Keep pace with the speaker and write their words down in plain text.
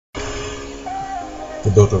The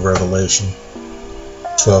book of Revelation,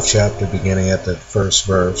 12th chapter, beginning at the first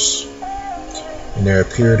verse. And there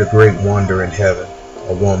appeared a great wonder in heaven,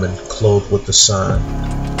 a woman clothed with the sun,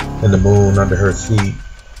 and the moon under her feet,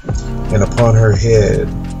 and upon her head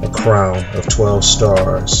a crown of 12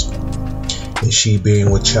 stars. And she, being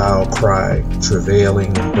with child, cried,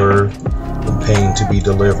 travailing in birth, and pain to be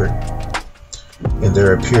delivered. And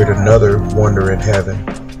there appeared another wonder in heaven,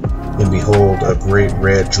 and behold, a great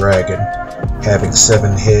red dragon, having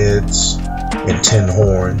 7 heads and 10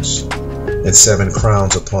 horns, and 7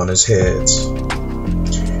 crowns upon his heads.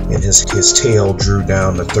 And his tail drew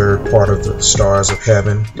down the third part of the stars of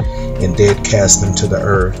heaven, and did cast them to the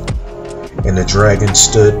earth. And the dragon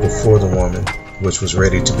stood before the woman, which was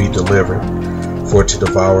ready to be delivered, for to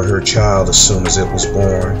devour her child as soon as it was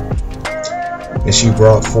born. And she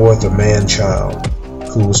brought forth a man-child,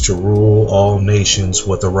 who was to rule all nations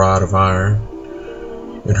with a rod of iron.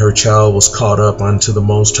 And her child was caught up unto the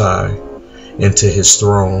Most High, into his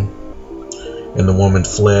throne. And the woman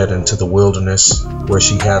fled into the wilderness, where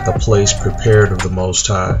she had the place prepared of the Most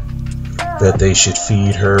High, that they should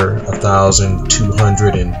feed her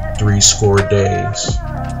 1,260 days.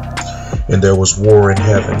 And there was war in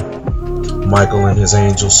heaven. Michael and his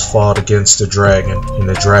angels fought against the dragon, and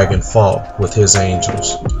the dragon fought with his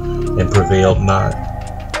angels, and prevailed not.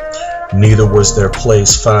 Neither was their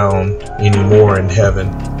place found any more in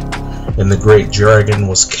heaven. And the great dragon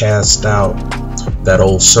was cast out, that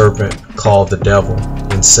old serpent called the devil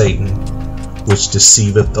and Satan, which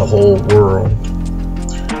deceiveth the whole world.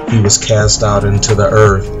 He was cast out into the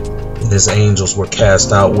earth, and his angels were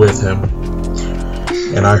cast out with him.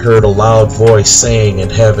 And I heard a loud voice saying in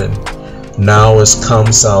heaven, Now is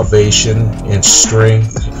come salvation and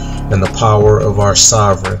strength and the power of our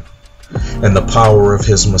sovereign, and the power of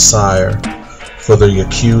his Messiah. For the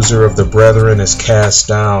accuser of the brethren is cast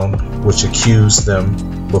down, which accused them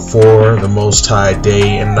before the Most High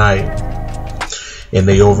day and night. And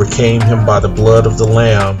they overcame him by the blood of the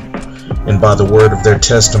Lamb, and by the word of their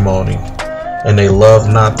testimony, and they loved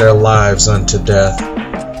not their lives unto death.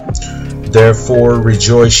 Therefore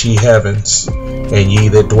rejoice, ye heavens, and ye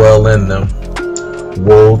that dwell in them.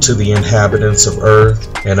 Woe to the inhabitants of earth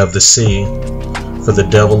and of the sea, for the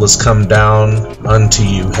devil is come down unto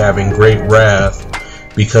you, having great wrath,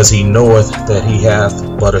 because he knoweth that he hath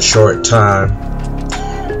but a short time.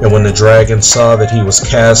 And when the dragon saw that he was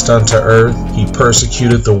cast unto earth, he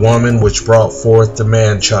persecuted the woman which brought forth the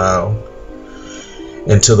man-child.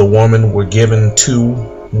 And to the woman were given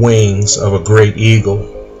 2 wings of a great eagle,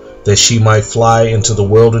 that she might fly into the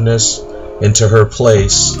wilderness, into her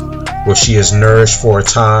place, where she is nourished for a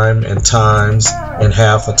time and times and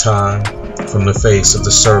half a time from the face of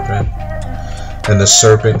the serpent. And the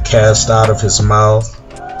serpent cast out of his mouth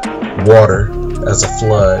water as a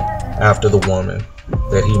flood after the woman,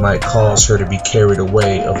 that he might cause her to be carried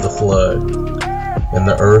away of the flood. And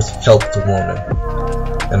the earth helped the woman,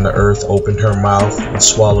 and the earth opened her mouth and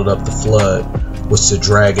swallowed up the flood, which the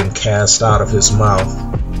dragon cast out of his mouth.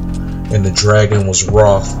 And the dragon was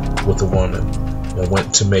wroth with the woman, and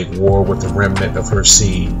went to make war with the remnant of her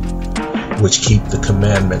seed, which keep the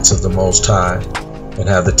commandments of the Most High, and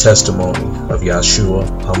have the testimony of Yahshua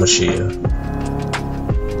HaMashiach.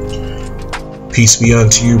 Peace be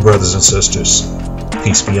unto you, brothers and sisters.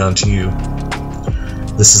 Peace be unto you.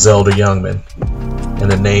 This is Elder Youngman,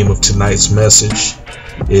 and the name of tonight's message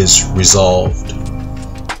is Resolved.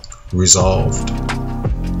 Resolved.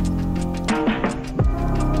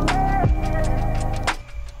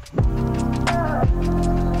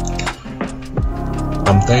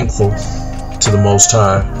 I'm thankful to the Most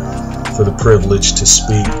High for the privilege to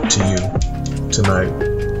speak to you tonight.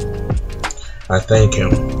 I thank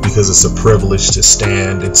him because it's a privilege to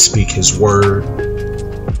stand and speak his word.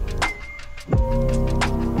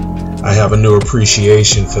 I have a new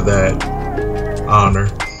appreciation for that honor,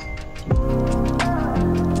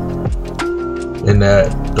 in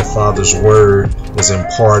that the Father's word is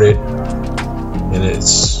imparted, and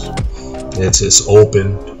it's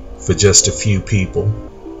open for just a few people.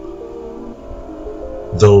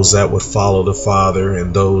 Those that would follow the Father,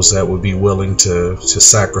 and those that would be willing to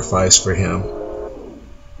sacrifice for him.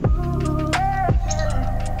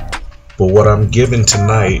 But what I'm giving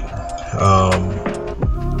tonight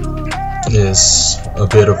is a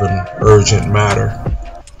bit of an urgent matter,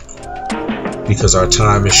 because our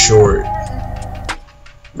time is short,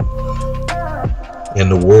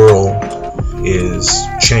 and the world is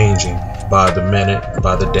changing by the minute,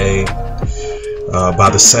 by the day, by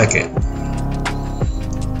the second.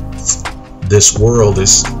 This world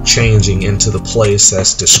is changing into the place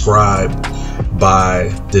that's described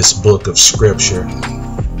by this book of scripture.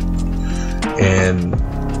 And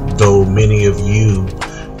though many of you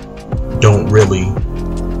don't really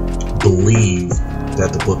believe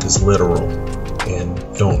that the book is literal and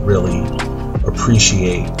don't really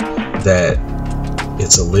appreciate that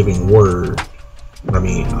it's a living word, I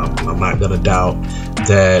mean, I'm not going to doubt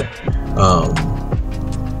that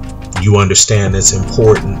you understand its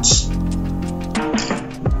importance,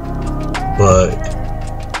 but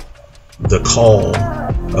the call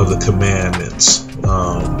of the commandments,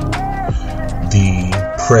 the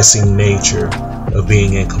pressing nature of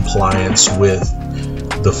being in compliance with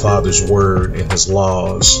the Father's word and his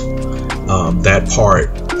laws, that part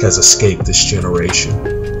has escaped this generation.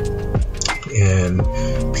 And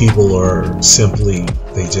people are simply,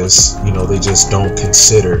 they just don't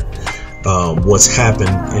consider what's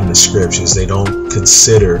happened in the scriptures. They don't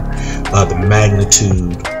consider the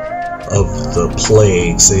magnitude of the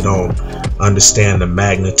plagues. They don't understand the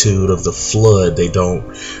magnitude of the flood. They don't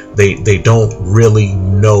really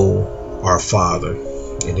know our Father,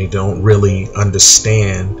 and they don't really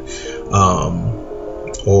understand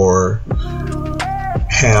or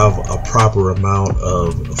have a proper amount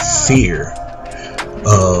of fear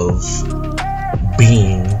of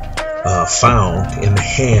being found in the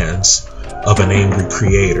hands of an angry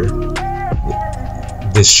creator.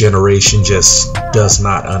 This generation just does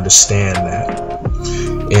not understand that.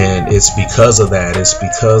 And it's because of that, it's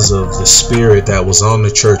because of the spirit that was on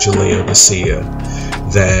the church of Laodicea,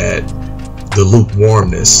 that the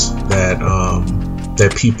lukewarmness,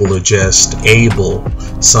 that people are just able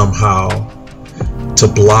somehow to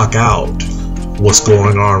block out what's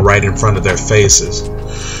going on right in front of their faces.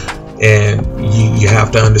 And you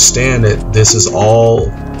have to understand that this is all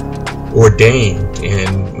ordained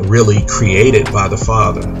and really created by the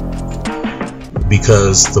Father,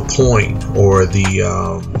 because the point or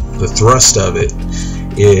the thrust of it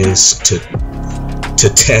is to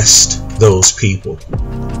test those people,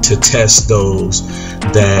 to test those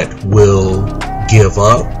that will give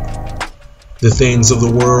up the things of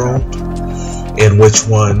the world, and which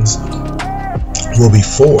ones will be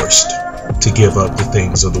forced to give up the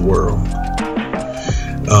things of the world.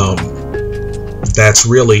 That's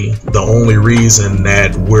really the only reason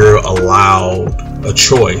that we're allowed a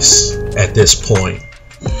choice at this point.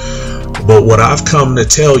 But what I've come to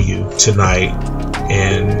tell you tonight,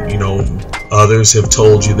 and others have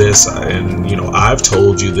told you this, and I've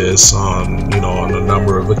told you this on on a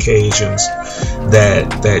number of occasions,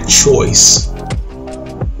 that choice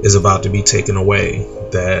is about to be taken away.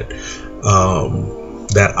 That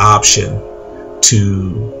option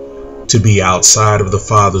to be outside of the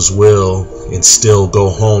Father's will and still go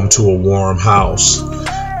home to a warm house,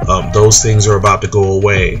 those things are about to go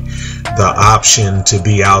away. The option to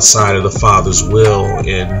be outside of the Father's will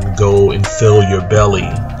and go and fill your belly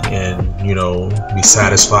and be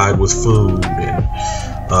satisfied with food and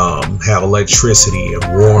have electricity and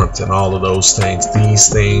warmth and all of those things, these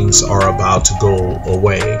things are about to go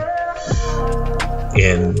away.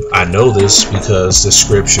 And I know this because the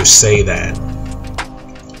scriptures say that.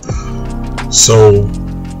 So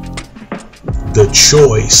the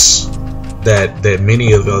choice that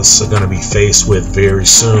many of us are going to be faced with very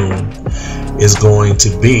soon is going to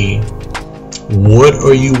be, what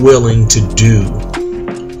are you willing to do?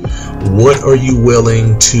 What are you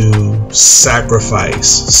willing to sacrifice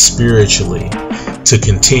spiritually to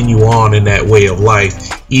continue on in that way of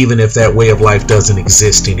life, even if that way of life doesn't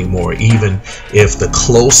exist anymore, even if the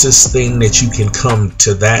closest thing that you can come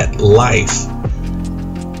to that life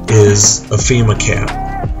is a FEMA camp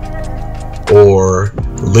or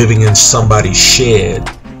living in somebody's shed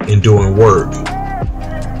and doing work?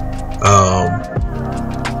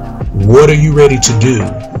 What are you ready to do?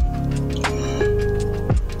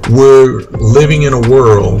 We're living in a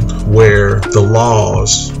world where the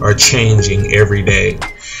laws are changing every day.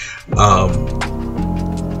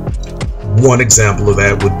 One example of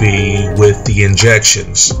that would be with the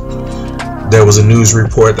injections. There was a news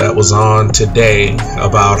report that was on today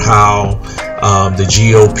about how the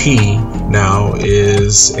GOP now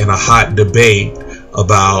is in a hot debate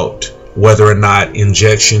about whether or not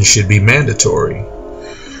injections should be mandatory.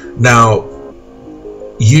 Now,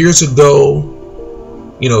 years ago,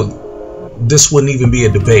 this wouldn't even be a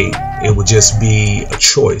debate. It would just be a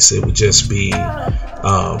choice. It would just be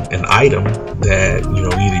an item that,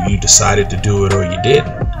 either you decided to do it or you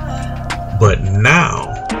didn't. But now,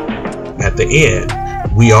 at the end,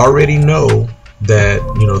 we already know that,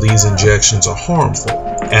 these injections are harmful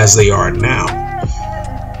as they are now.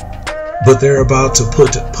 But they're about to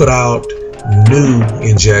put out new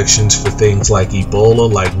injections for things like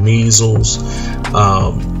Ebola, like measles,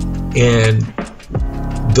 and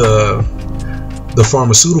the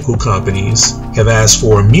pharmaceutical companies have asked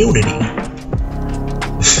for immunity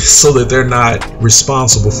so that they're not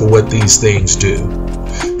responsible for what these things do.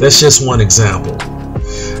 That's just one example.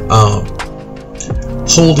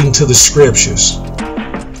 Holding to the scriptures,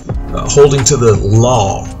 holding to the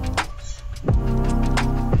law,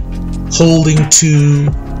 holding to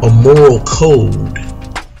a moral code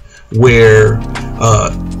where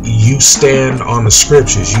you stand on the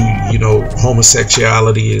scriptures. You know,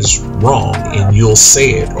 homosexuality is wrong, and you'll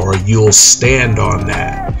say it, or you'll stand on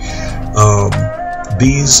that.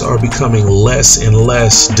 These are becoming less and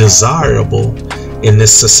less desirable in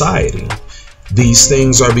this society. These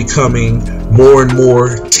things are becoming more and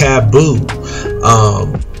more taboo.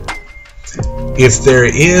 If there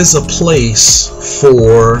is a place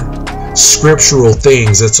for scriptural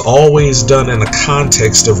things, it's always done in a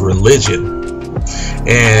context of religion.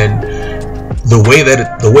 And the way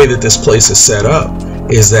that this place is set up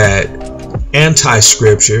is that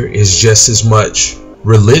anti-scripture is just as much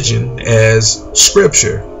religion as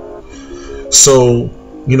scripture. So,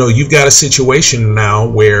 you know, you've got a situation now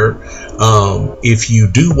where if you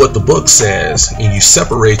do what the book says and you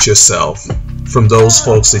separate yourself from those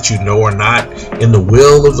folks that you know are not in the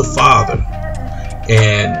will of the Father,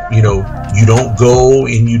 and you know, you don't go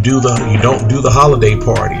and you don't do the holiday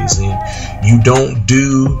parties, and you don't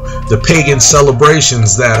do the pagan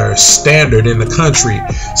celebrations that are standard in the country.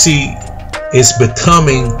 See, it's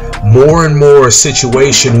becoming more and more a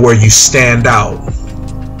situation where you stand out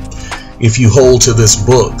if you hold to this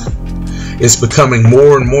book. It's becoming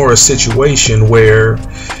more and more a situation where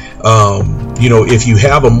you know, if you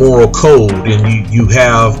have a moral code and you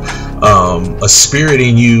have a spirit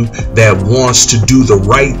in you that wants to do the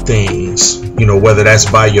right things, you know, whether that's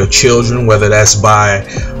by your children, whether that's by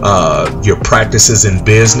your practices in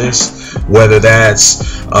business, whether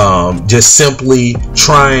that's just simply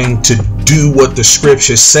trying to do what the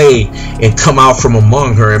scriptures say and come out from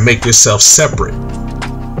among her and make yourself separate.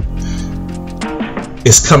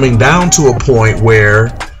 It's coming down to a point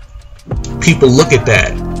where people look at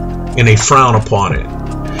that and they frown upon it.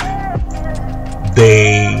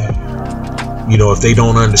 They, you know, if they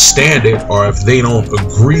don't understand it or if they don't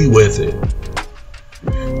agree with it,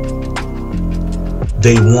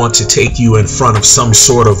 they want to take you in front of some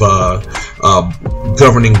sort of a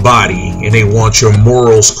governing body, and they want your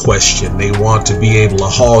morals questioned. They want to be able to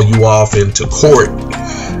haul you off into court.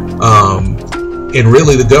 And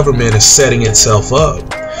really the government is setting itself up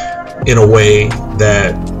in a way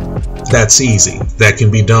that's easy. That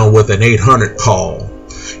can be done with an 800 call.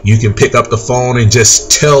 You can pick up the phone and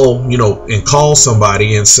just tell, you know, and call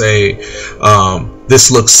somebody and say, this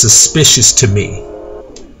looks suspicious to me.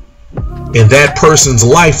 And that person's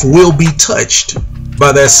life will be touched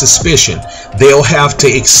by that suspicion. They'll have to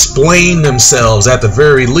explain themselves at the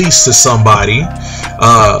very least to somebody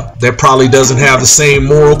that probably doesn't have the same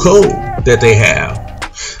moral code that they have.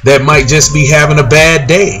 That might just be having a bad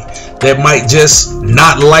day. That might just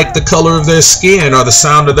not like the color of their skin or the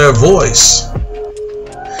sound of their voice.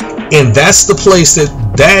 And that's the place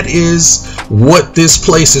that is what this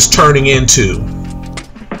place is turning into.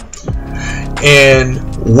 And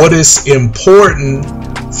what is important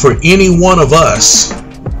for any one of us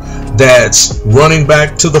that's running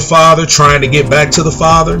back to the Father, trying to get back to the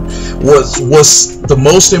Father, what's the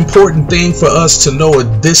most important thing for us to know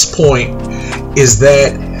at this point is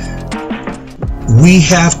that we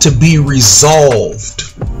have to be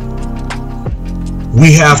resolved.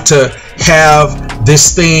 We have to have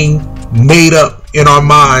this thing made up in our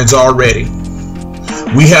minds already.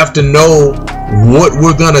 We have to know what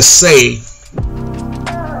we're going to say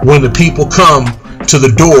when the people come to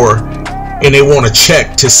the door and they want to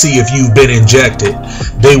check to see if you've been injected.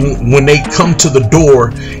 When they come to the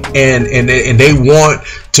door and they want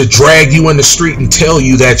to drag you in the street and tell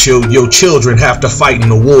you that your children have to fight in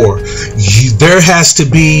the war, there has to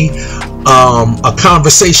be a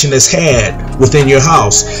conversation that's had within your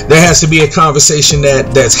house. There has to be a conversation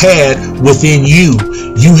that's had within you.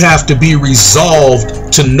 You have to be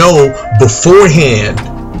resolved to know beforehand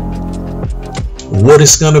what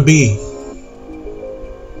it's going to be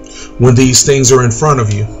when these things are in front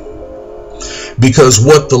of you. Because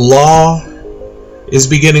what the law is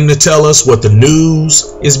beginning to tell us, what the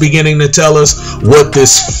news is beginning to tell us, what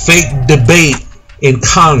this fake debate in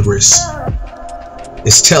Congress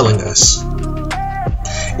is telling us,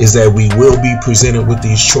 is that we will be presented with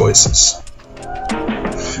these choices.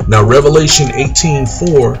 Now, Revelation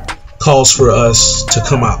 18:4 calls for us to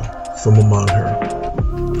come out from among her.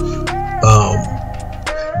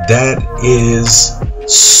 That is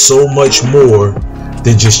so much more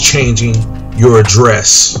than just changing your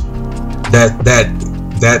address. That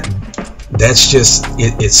That's just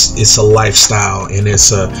it's a lifestyle, and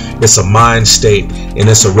it's a mind state, and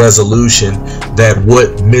it's a resolution that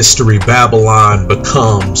what Mystery Babylon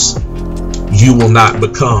becomes, you will not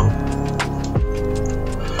become.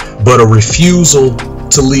 But a refusal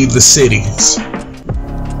to leave the cities,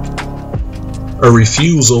 a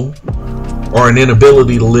refusal or an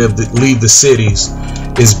inability to leave the cities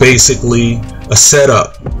is basically a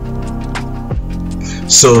setup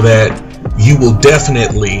so that you will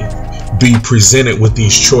definitely be presented with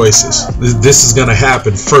these choices. This is going to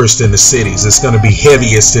happen first in the cities. It's going to be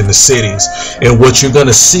heaviest in the cities. And what you're going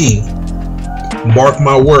to see, mark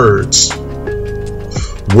my words,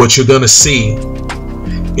 what you're going to see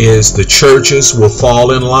is the churches will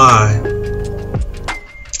fall in line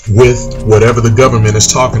with whatever the government is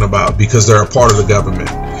talking about, because they're a part of the government.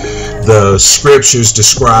 The scriptures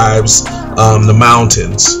describes the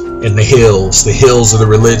mountains and the hills of the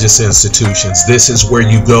religious institutions. This is where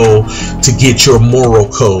you go to get your moral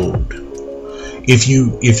code. If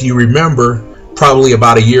you remember, probably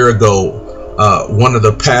about a year ago, one of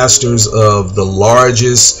the pastors of the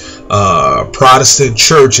largest Protestant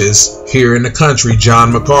churches here in the country,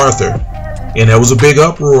 John MacArthur, and there was a big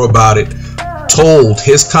uproar about it, told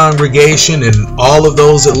his congregation and all of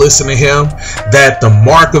those that listen to him that the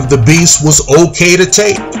mark of the beast was okay to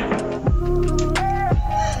take.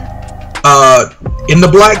 In the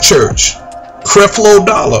black church, Creflo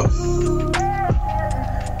Dollar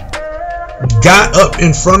got up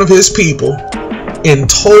in front of his people and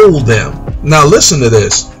told them, now listen to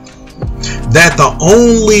this, that the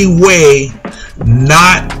only way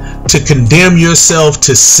not to condemn yourself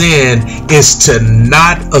to sin is to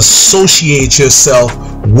not associate yourself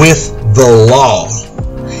with the law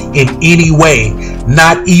in any way,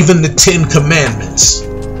 not even the 10 Commandments.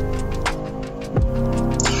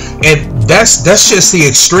 And that's just the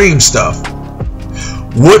extreme stuff.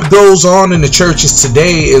 What goes on in the churches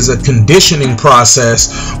today is a conditioning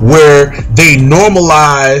process where they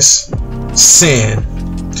normalize sin.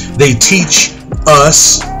 They teach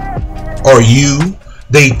us, or you,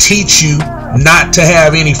 they teach you not to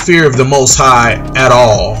have any fear of the Most High at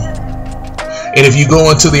all. And if you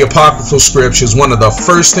go into the apocryphal scriptures, one of the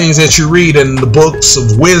first things that you read in the books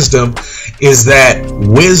of wisdom is that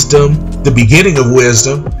wisdom, the beginning of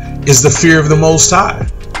wisdom, is the fear of the Most High.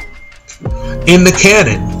 In the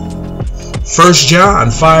canon, 1 John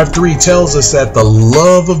 5:3 tells us that the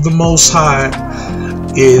love of the Most High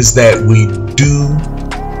is that we do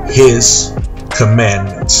His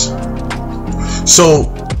commandments. So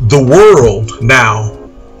the world now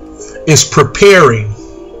is preparing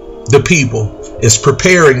the people, is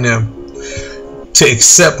preparing them to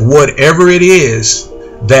accept whatever it is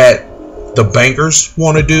that the bankers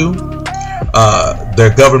want to do,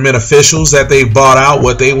 their government officials that they've bought out,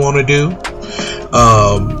 what they want to do,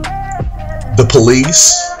 the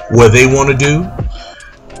police, what they want to do,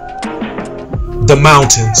 the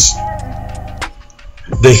mountains,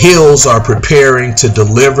 the hills are preparing to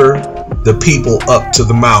deliver the people up to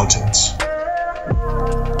the mountains.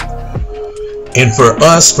 And for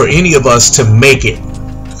us, for any of us to make it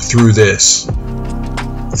through this,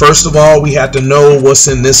 first of all, we have to know what's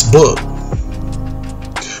in this book.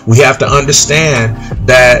 We have to understand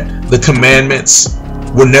that the commandments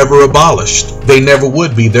were never abolished. They never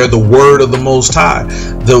would be. They're the word of the Most High.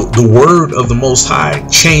 The word of the Most High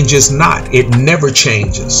changes not. It never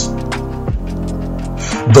changes.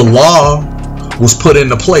 The law was put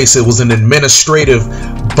into place. It was an administrative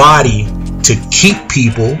body to keep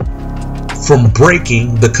people from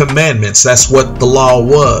breaking the commandments. That's what the law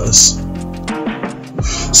was.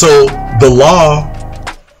 So the law,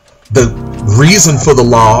 the reason for the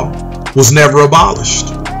law, was never abolished.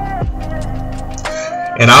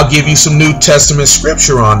 And I'll give you some New Testament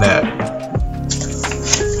scripture on that.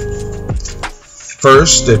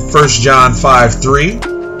 First, at 1 John 5:3,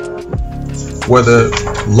 where the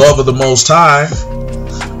love of the Most High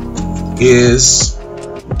is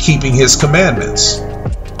keeping His commandments.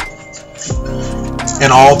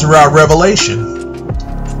 And all throughout Revelation,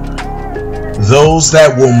 those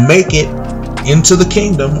that will make it into the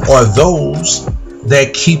kingdom are those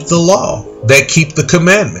that keep the law, that keep the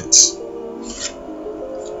commandments.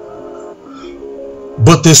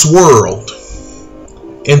 But this world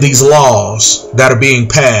and these laws that are being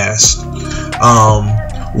passed,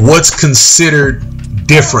 what's considered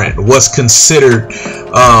different, what's considered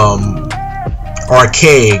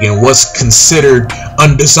archaic, and what's considered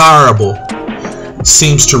undesirable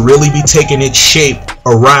seems to really be taking its shape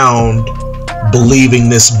around believing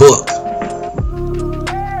this book.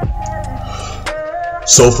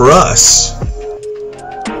 So for us,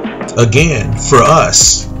 again, for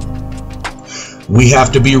us, We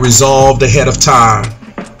have to be resolved ahead of time.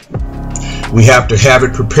 We have to have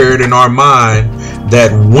it prepared in our mind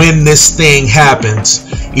that when this thing happens,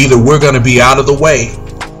 either we're going to be out of the way,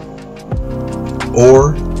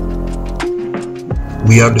 or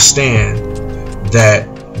we understand that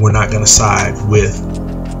we're not going to side with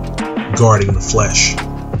guarding the flesh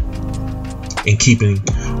and keeping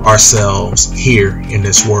ourselves here in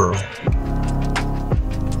this world.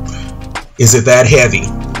 Is it that heavy?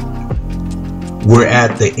 We're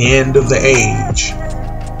at the end of the age,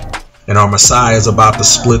 and our Messiah is about to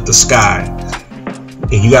split the sky.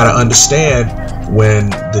 And you got to understand, when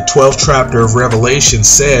the 12th chapter of Revelation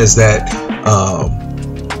says that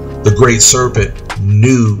the great serpent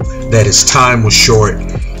knew that his time was short,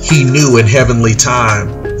 he knew in heavenly time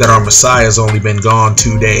that our Messiah has only been gone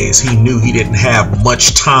 2 days. He knew he didn't have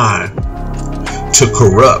much time to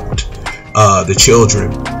corrupt the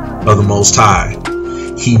children of the Most High.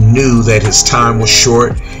 He knew that his time was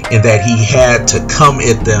short and that he had to come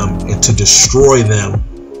at them and to destroy them,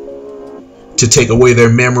 to take away their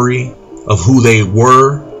memory of who they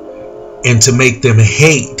were and to make them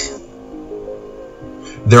hate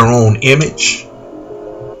their own image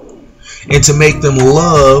and to make them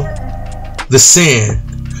love the sin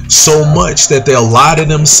so much that they'll lie to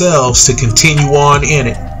themselves to continue on in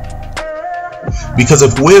it. Because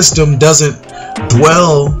if wisdom doesn't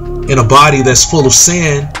dwell in a body that's full of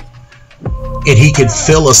sin, and he can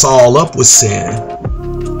fill us all up with sin,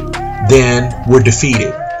 then we're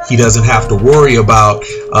defeated. He doesn't have to worry about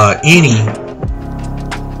anyone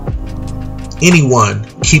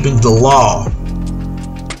keeping the law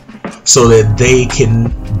so that they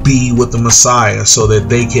can be with the Messiah, so that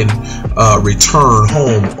they can return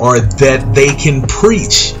home, or that they can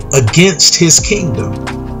preach against his kingdom.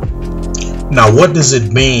 Now, what does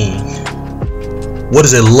it mean? What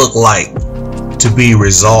does it look like to be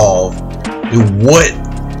resolved?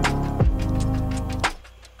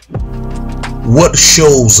 What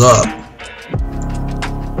shows up?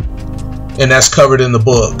 And that's covered in the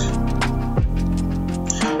book.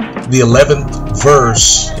 The 11th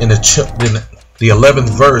verse in the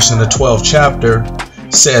 12th chapter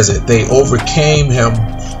says it. They overcame him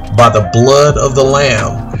by the blood of the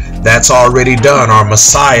Lamb. That's already done. Our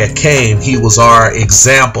Messiah came. He was our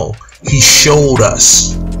example. He showed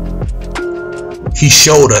us. He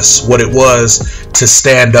showed us what it was to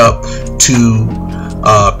stand up to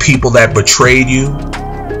people that betrayed you.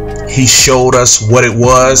 He showed us what it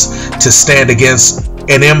was to stand against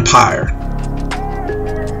an empire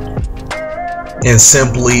and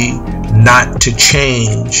simply not to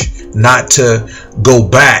change, not to go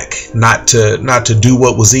back, not to do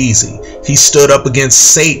what was easy. He stood up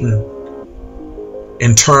against Satan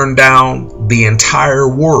and turned down the entire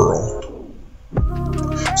world.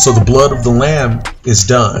 So the blood of the Lamb is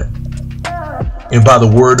done. And by the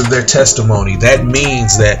word of their testimony, that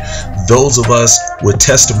means that those of us with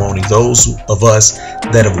testimony, those of us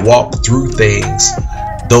that have walked through things,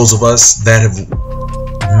 those of us that have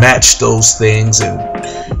matched those things and,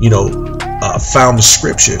 found the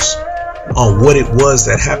scriptures on what it was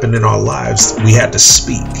that happened in our lives, we had to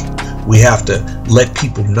speak. We have to let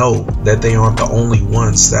people know that they aren't the only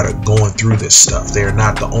ones that are going through this stuff. They're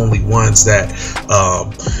not the only ones that,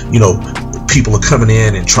 people are coming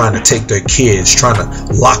in and trying to take their kids, trying to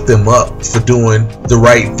lock them up for doing the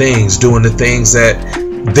right things, doing the things that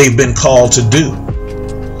they've been called to do.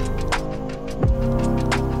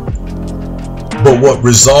 But what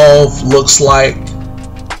resolve looks like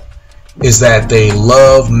is that they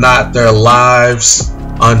love not their lives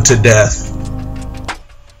unto death.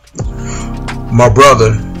 My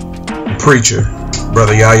brother, preacher,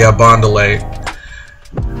 Brother EliYAH Bondale,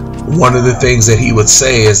 one of the things that he would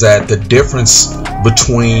say is that the difference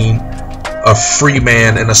between a free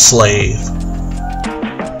man and a slave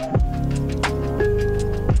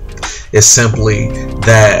is simply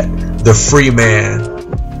that the free man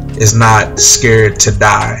is not scared to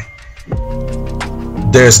die.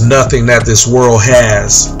 There's nothing that this world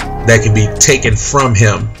has that can be taken from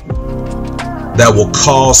him that will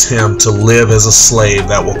cause him to live as a slave,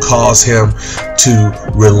 that will cause him to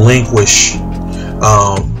relinquish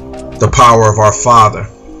the power of our Father.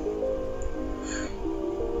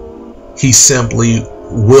 He simply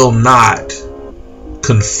will not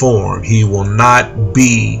conform. He will not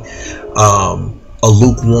be a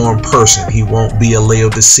lukewarm person. He won't be a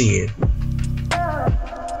Laodicean.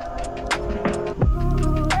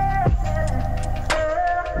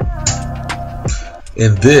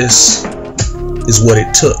 And this is what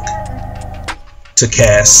it took to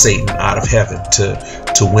cast Satan out of heaven, to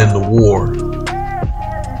win the war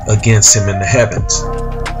against him in the heavens.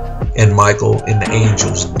 And Michael and the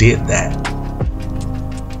angels did that.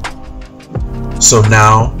 So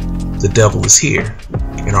now the devil is here,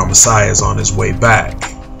 and our Messiah is on his way back.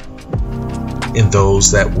 And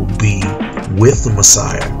those that will be with the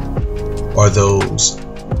Messiah are those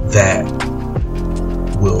that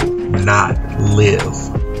will not live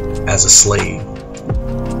as a slave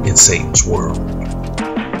in Satan's world.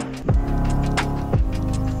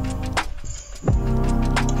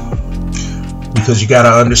 Because you got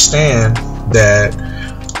to understand that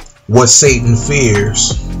what Satan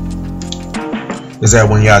fears is that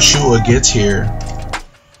when Yahshua gets here,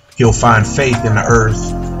 he'll find faith in the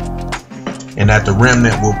earth, and that the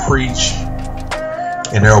remnant will preach,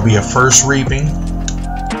 and there will be a first reaping,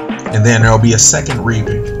 and then there will be a second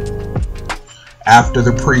reaping after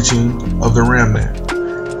the preaching of the remnant.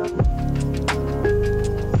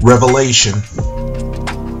 Revelation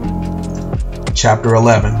chapter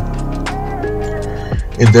 11.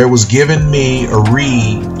 And there was given me a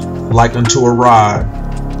reed like unto a rod,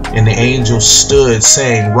 and the angel stood,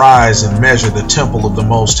 saying, Rise and measure the temple of the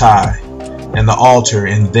Most High, and the altar,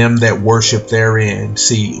 and them that worship therein.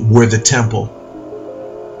 See, we're the temple.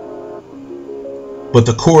 But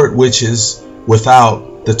the court which is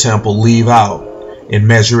without the temple leave out, and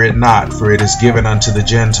measure it not, for it is given unto the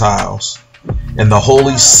Gentiles. And the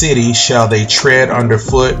holy city shall they tread under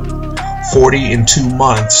foot 42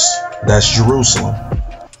 months. That's Jerusalem.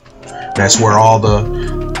 That's where all the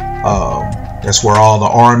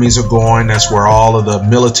armies are going. That's where all of the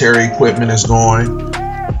military equipment is going.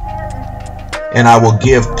 And I will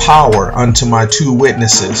give power unto my 2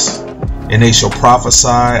 witnesses, and they shall prophesy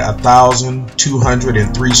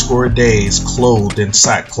 1,260 days, clothed in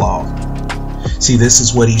sackcloth. See, this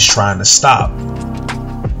is what he's trying to stop.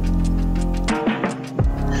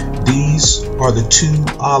 These are the 2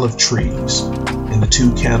 olive trees and the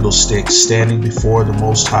 2 candlesticks standing before the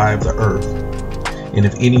Most High of the earth. And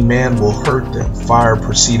if any man will hurt them, fire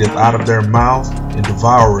proceedeth out of their mouth, and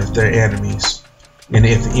devoureth their enemies. And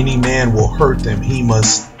if any man will hurt them, he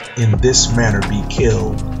must in this manner be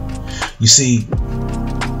killed. You see,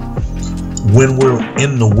 when we're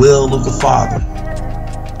in the will of the Father,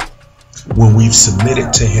 when we've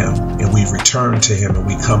submitted to him and we've returned to him and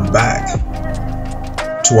we come back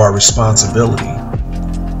to our responsibility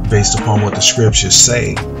based upon what the scriptures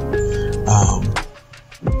say,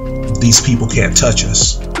 these people can't touch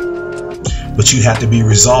us. But you have to be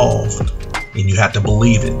resolved, and you have to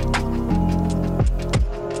believe it.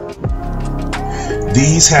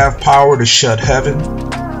 These have power to shut heaven,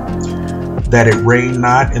 that it rain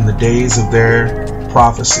not in the days of their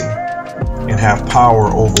prophecy, and have power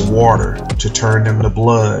over water to turn them to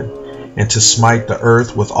blood, and to smite the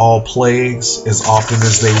earth with all plagues as often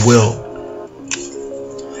as they will.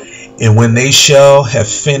 And when they shall have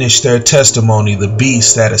finished their testimony, the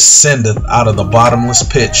beast that ascendeth out of the bottomless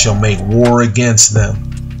pit shall make war against them,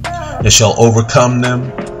 and shall overcome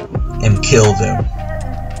them and kill them.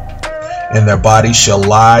 And their bodies shall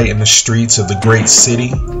lie in the streets of the great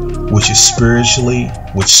city, which spiritually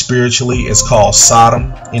is called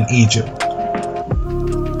Sodom in Egypt,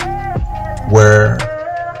 where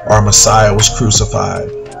our Messiah was crucified.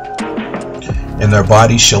 And their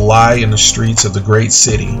bodies shall lie in the streets of the great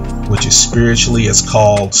city, which spiritually is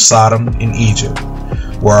called Sodom in Egypt,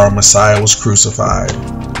 where our Messiah was crucified.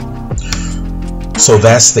 So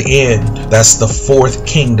that's the end. That's the 4th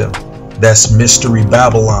kingdom. That's Mystery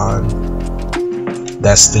Babylon.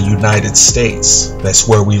 That's the United States. That's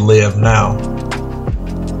where we live now.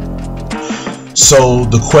 So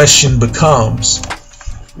the question becomes,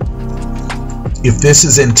 if this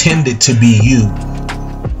is intended to be you,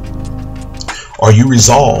 are you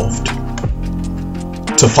resolved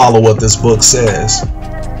to follow what this book says?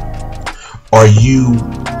 Are you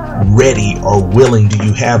ready or willing? Do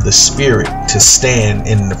you have the spirit to stand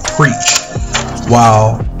and to preach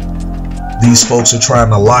while these folks are trying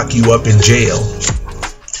to lock you up in jail?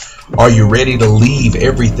 Are you ready to leave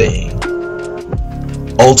everything?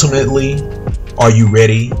 Ultimately, are you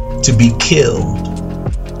ready to be killed?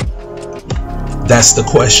 That's the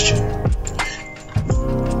question.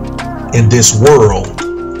 In this world,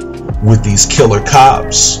 with these killer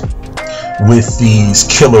cops, with these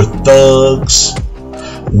killer thugs,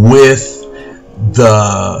 with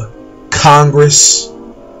the Congress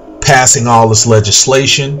passing all this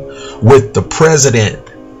legislation, with the president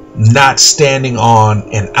not standing on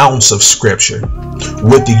an ounce of scripture,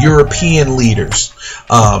 with the European leaders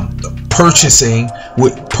purchasing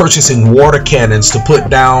water cannons to put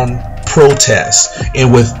down protests,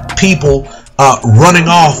 and with people running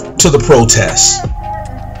off to the protests,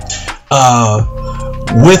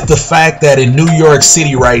 with the fact that in New York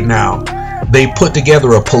City right now they put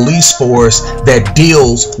together a police force that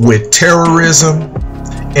deals with terrorism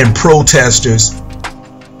and protesters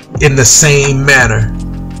in the same manner,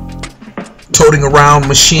 toting around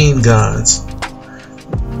machine guns.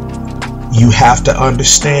 You have to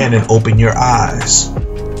understand and open your eyes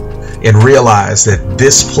and realize that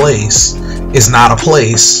this place is not a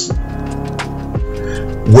place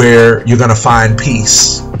where you're going to find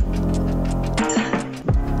peace.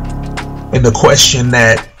 And the question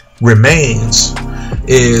that remains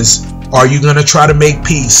is, are you going to try to make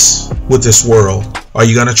peace with this world? Are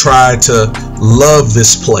you going to try to love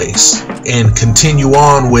this place and continue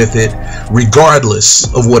on with it regardless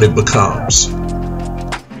of what it becomes?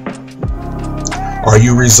 Are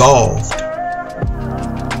you resolved?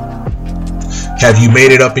 Have you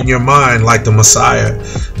made it up in your mind, like the Messiah,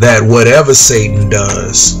 that whatever Satan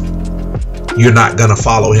does, you're not going to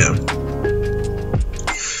follow him?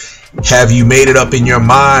 Have you made it up in your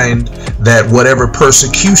mind that whatever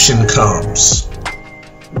persecution comes,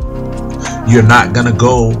 you're not going to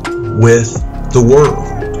go with the world?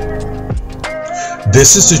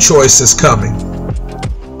 This is the choice that's coming.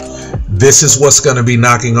 This is what's going to be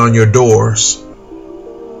knocking on your doors.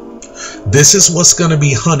 This is what's going to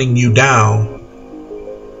be hunting you down.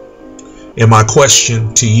 And my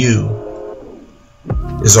question to you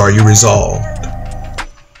is, are you resolved?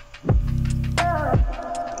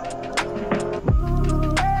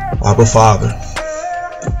 Abba Father,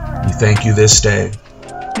 we thank you this day.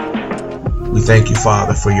 We thank you,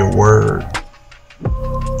 Father, for your word.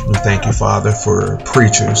 We thank you, Father, for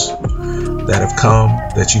preachers that have come,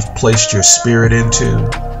 that you've placed your spirit into.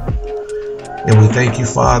 And we thank you,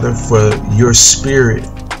 Father, for your spirit,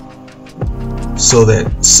 so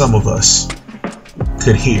that some of us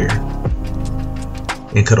could hear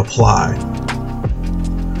and could apply.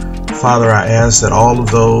 Father, I ask that all of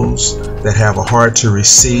those that have a heart to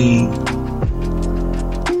receive,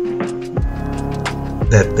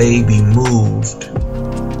 that they be moved,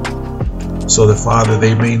 so that, Father,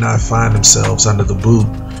 they may not find themselves under the boot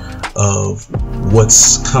of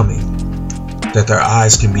what's coming, that their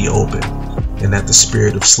eyes can be opened, and that the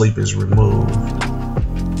spirit of sleep is removed,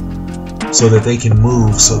 so that they can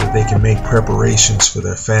move, so that they can make preparations for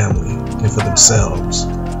their family and for themselves,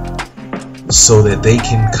 so that they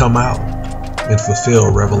can come out and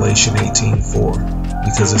fulfill Revelation 18:4,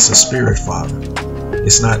 because it's a spirit, Father.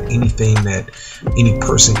 It's not anything that any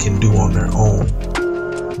person can do on their own.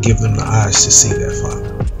 Give them the eyes to see that, Father.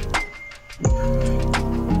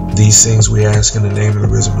 These things we ask in the name of the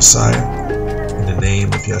risen Messiah, in the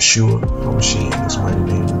name of Yeshua HaMashiach, in his mighty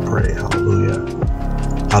name we pray. Hallelujah.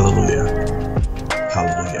 Hallelujah.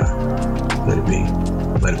 Hallelujah. Let it be.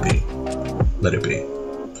 Let it be. Let it be.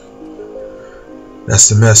 That's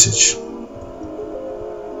the message.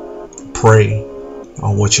 Pray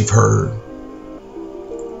on what you've heard.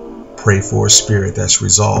 Pray for a spirit that's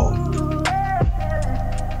resolved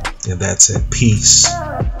and that's at peace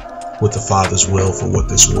with the Father's will for what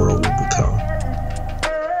this world will become.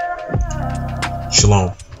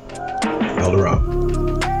 Shalom. Elder out.